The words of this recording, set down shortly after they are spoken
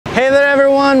Hey there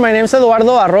everyone, my name is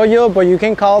Eduardo Arroyo, but you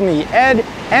can call me Ed,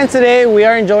 and today we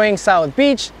are enjoying South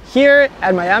Beach here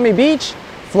at Miami Beach,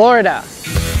 Florida.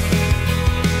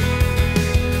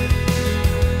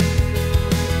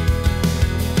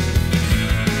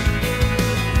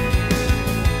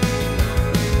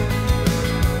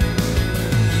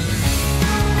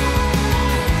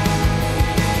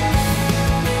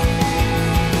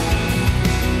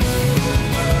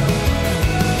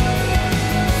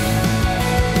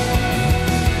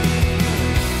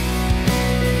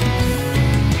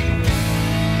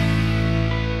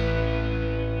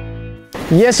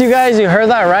 Yes, you guys, you heard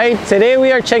that right. Today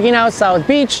we are checking out South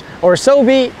Beach, or So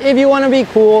Be if you want to be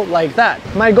cool like that.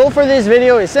 My goal for this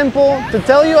video is simple: to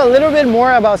tell you a little bit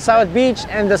more about South Beach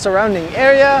and the surrounding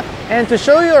area, and to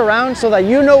show you around so that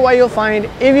you know what you'll find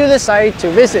if you decide to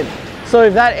visit. So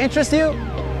if that interests you,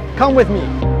 come with me.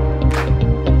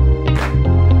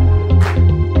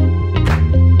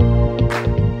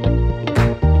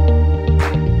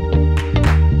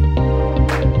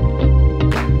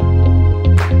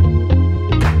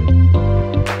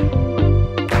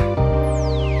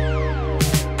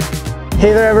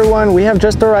 Hey there everyone, we have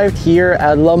just arrived here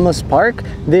at LUMMUS Park.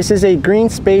 This is a green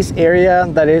space area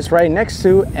that is right next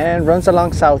to and runs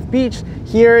along South Beach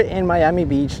here in Miami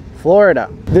Beach, Florida.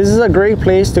 This is a great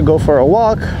place to go for a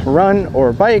walk, run,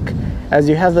 or bike, as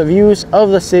you have the views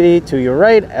of the city to your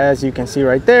right, as you can see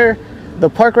right there. The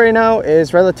park right now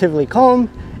is relatively calm,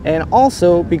 and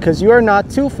also because you are not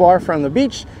too far from the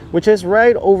beach, which is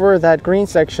right over that green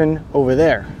section over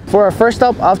there. For our first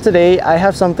stop of today, I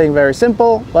have something very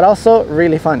simple, but also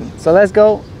really fun. So let's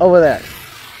go over there.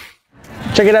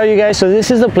 Check it out, you guys. So this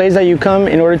is the place that you come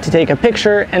in order to take a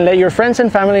picture and let your friends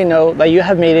and family know that you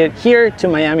have made it here to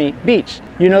Miami Beach.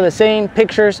 You know the saying,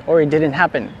 pictures or it didn't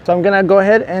happen. So I'm gonna go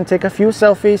ahead and take a few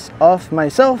selfies of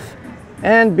myself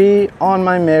and be on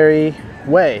my merry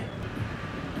way.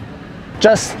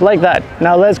 Just like that.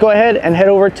 Now let's go ahead and head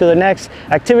over to the next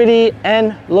activity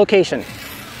and location.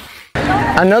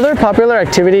 Another popular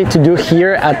activity to do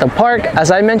here at the park,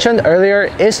 as I mentioned earlier,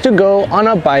 is to go on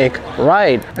a bike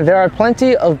ride. There are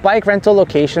plenty of bike rental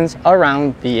locations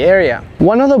around the area.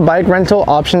 One of the bike rental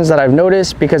options that I've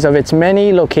noticed because of its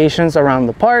many locations around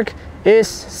the park is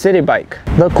City Bike.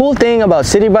 The cool thing about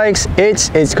City Bikes, it's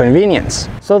its convenience.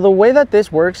 So the way that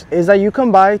this works is that you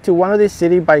come by to one of these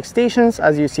City Bike stations,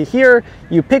 as you see here,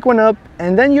 you pick one up,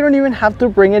 and then you don't even have to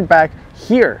bring it back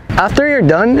here. After you're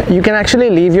done, you can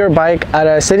actually leave your bike at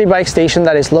a City Bike station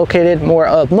that is located more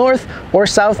up north or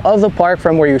south of the park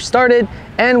from where you started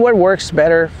and what works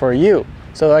better for you.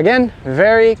 So again,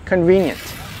 very convenient.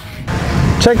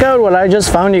 Check out what I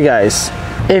just found, you guys.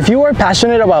 If you are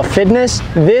passionate about fitness,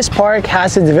 this park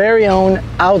has its very own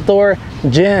outdoor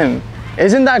gym.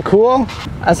 Isn't that cool?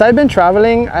 As I've been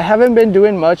traveling, I haven't been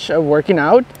doing much of working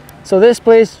out, so this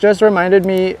place just reminded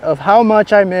me of how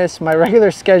much I miss my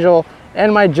regular schedule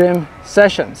and my gym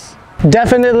sessions.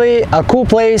 Definitely a cool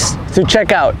place to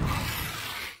check out.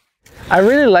 I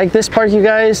really like this park, you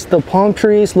guys. The palm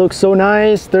trees look so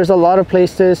nice. There's a lot of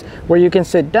places where you can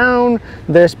sit down.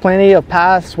 There's plenty of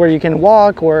paths where you can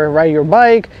walk or ride your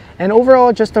bike. And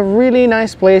overall, just a really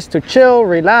nice place to chill,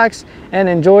 relax, and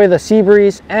enjoy the sea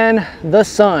breeze and the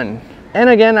sun. And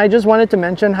again, I just wanted to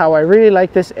mention how I really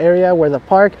like this area where the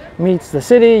park meets the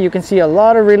city. You can see a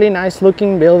lot of really nice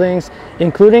looking buildings,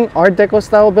 including Art Deco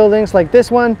style buildings like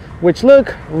this one, which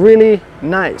look really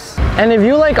nice. And if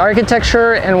you like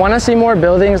architecture and want to see more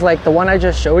buildings like the one I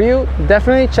just showed you,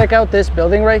 definitely check out this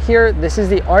building right here. This is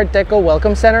the Art Deco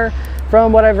Welcome Center.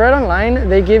 From what I've read online,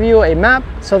 they give you a map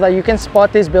so that you can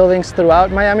spot these buildings throughout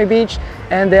Miami Beach,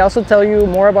 and they also tell you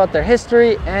more about their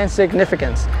history and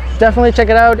significance. Definitely check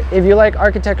it out if you like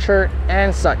architecture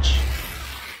and such.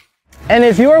 And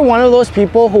if you are one of those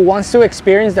people who wants to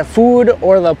experience the food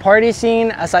or the party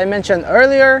scene, as I mentioned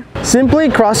earlier, simply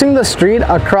crossing the street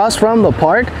across from the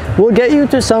park will get you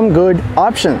to some good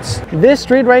options. This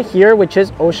street right here, which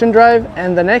is Ocean Drive,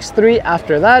 and the next three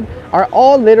after that are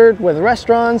all littered with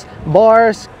restaurants,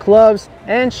 bars, clubs,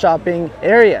 and shopping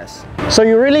areas. So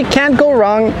you really can't go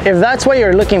wrong if that's what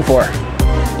you're looking for.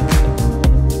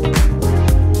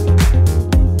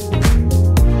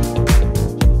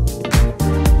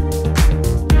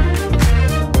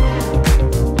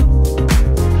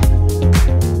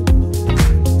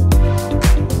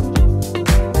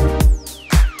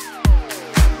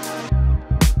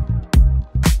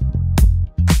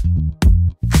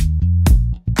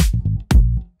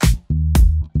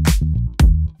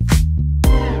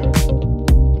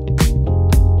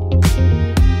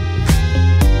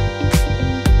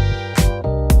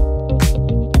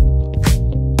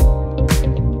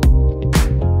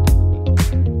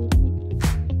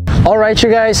 All right, you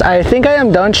guys, I think I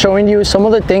am done showing you some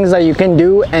of the things that you can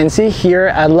do and see here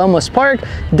at LUMMUS Park.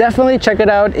 Definitely check it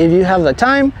out if you have the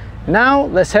time. Now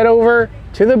let's head over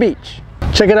to the beach.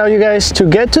 Check it out, you guys. To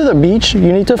get to the beach,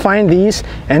 you need to find these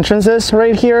entrances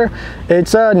right here.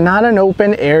 It's not an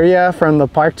open area from the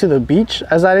park to the beach,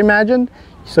 as I imagined.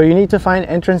 So you need to find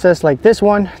entrances like this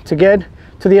one to get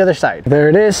to the other side. There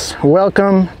it is.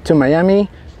 Welcome to Miami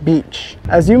Beach.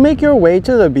 As you make your way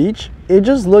to the beach, it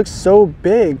just looks so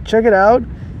big. Check it out.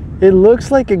 It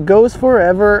looks like it goes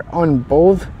forever on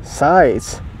both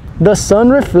sides. The sun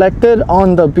reflected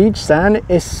on the beach sand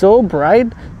is so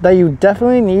bright that you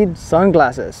definitely need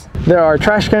sunglasses. There are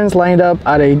trash cans lined up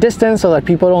at a distance so that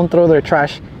people don't throw their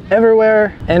trash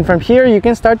everywhere. And from here you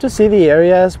can start to see the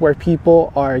areas where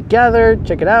people are gathered.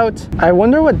 Check it out. I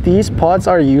wonder what these pots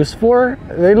are used for.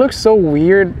 They look so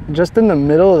weird just in the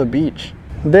middle of the beach.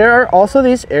 There are also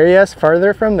these areas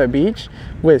farther from the beach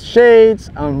with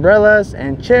shades, umbrellas,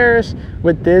 and chairs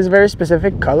with these very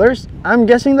specific colors. I'm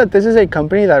guessing that this is a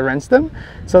company that rents them,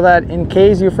 so that in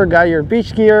case you forgot your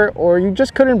beach gear or you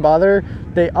just couldn't bother,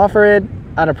 they offer it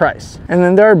at a price. And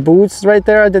then there are booths right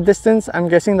there at the distance. I'm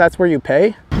guessing that's where you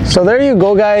pay. So there you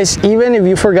go, guys. Even if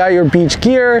you forgot your beach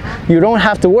gear, you don't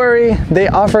have to worry. They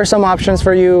offer some options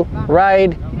for you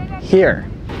right here.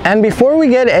 And before we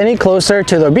get any closer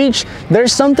to the beach,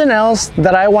 there's something else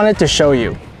that I wanted to show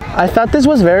you. I thought this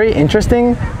was very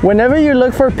interesting. Whenever you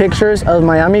look for pictures of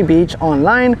Miami Beach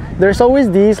online, there's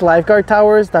always these lifeguard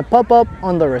towers that pop up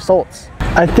on the results.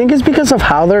 I think it's because of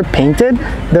how they're painted.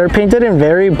 They're painted in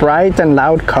very bright and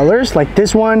loud colors. Like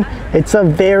this one, it's a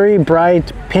very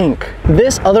bright pink.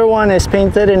 This other one is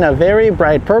painted in a very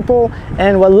bright purple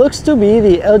and what looks to be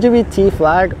the LGBT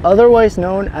flag, otherwise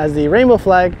known as the rainbow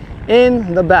flag,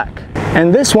 in the back.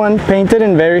 And this one painted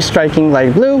in very striking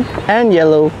light blue and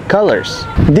yellow colors.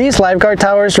 These lifeguard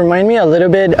towers remind me a little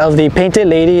bit of the painted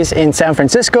ladies in San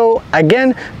Francisco.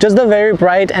 Again, just the very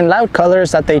bright and loud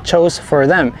colors that they chose for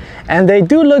them. And they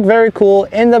do look very cool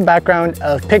in the background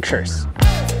of pictures.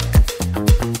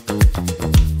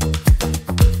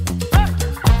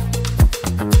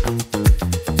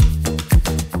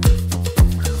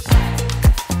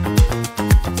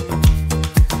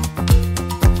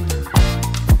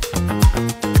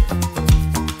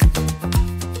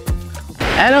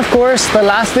 And of course, the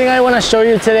last thing I want to show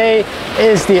you today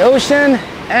is the ocean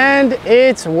and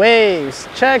its waves.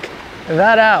 Check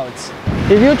that out.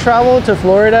 If you travel to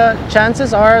Florida,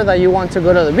 chances are that you want to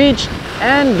go to the beach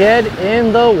and get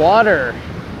in the water.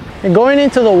 And going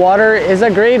into the water is a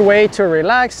great way to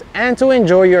relax and to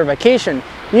enjoy your vacation.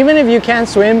 Even if you can't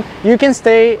swim, you can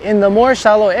stay in the more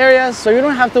shallow areas so you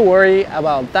don't have to worry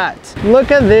about that.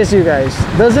 Look at this, you guys.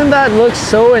 Doesn't that look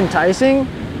so enticing?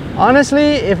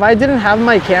 Honestly, if I didn't have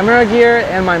my camera gear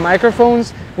and my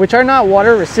microphones, which are not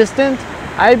water resistant,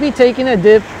 I'd be taking a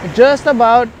dip just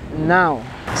about now.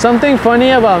 Something funny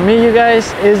about me, you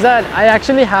guys, is that I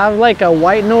actually have like a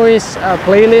white noise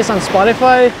playlist on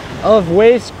Spotify of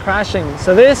waves crashing.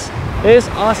 So this is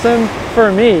awesome for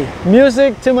me.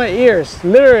 Music to my ears,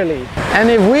 literally. And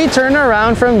if we turn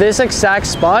around from this exact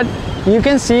spot, you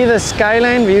can see the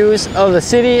skyline views of the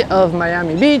city of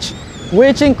Miami Beach,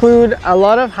 which include a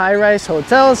lot of high-rise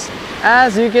hotels,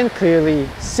 as you can clearly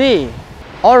see.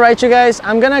 All right, you guys,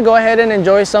 I'm gonna go ahead and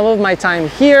enjoy some of my time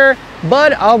here,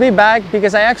 but I'll be back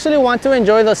because I actually want to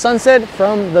enjoy the sunset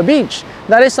from the beach.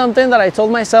 That is something that I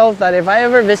told myself that if I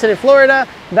ever visited Florida,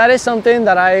 that is something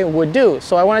that I would do.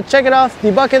 So I want to check it off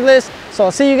the bucket list. So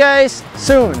I'll see you guys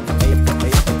soon.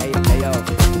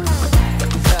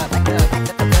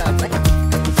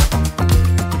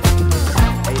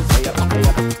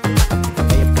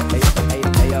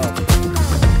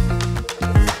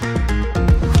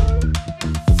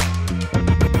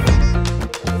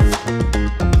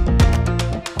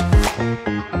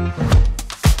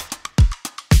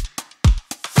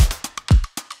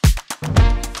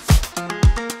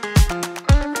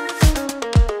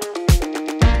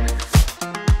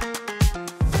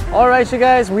 All right, you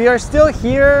guys, we are still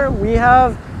here. We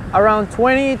have around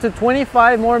 20 to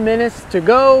 25 more minutes to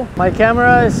go. My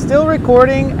camera is still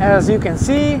recording, as you can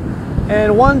see.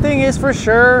 And one thing is for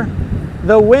sure,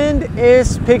 the wind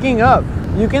is picking up.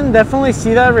 You can definitely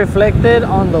see that reflected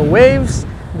on the waves.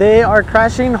 They are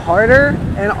crashing harder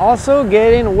and also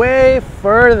getting way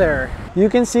further. You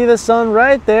can see the sun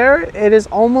right there. It is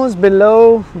almost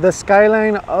below the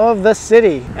skyline of the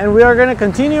city. And we are gonna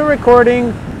continue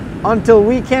recording until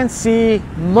we can't see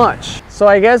much. So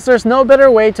I guess there's no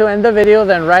better way to end the video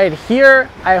than right here.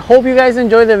 I hope you guys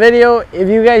enjoyed the video. If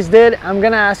you guys did, I'm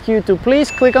gonna ask you to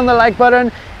please click on the like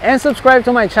button and subscribe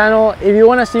to my channel if you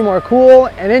want to see more cool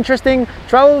and interesting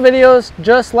travel videos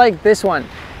just like this one.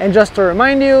 And just to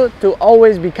remind you to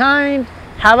always be kind,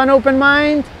 have an open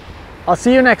mind. I'll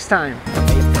see you next time.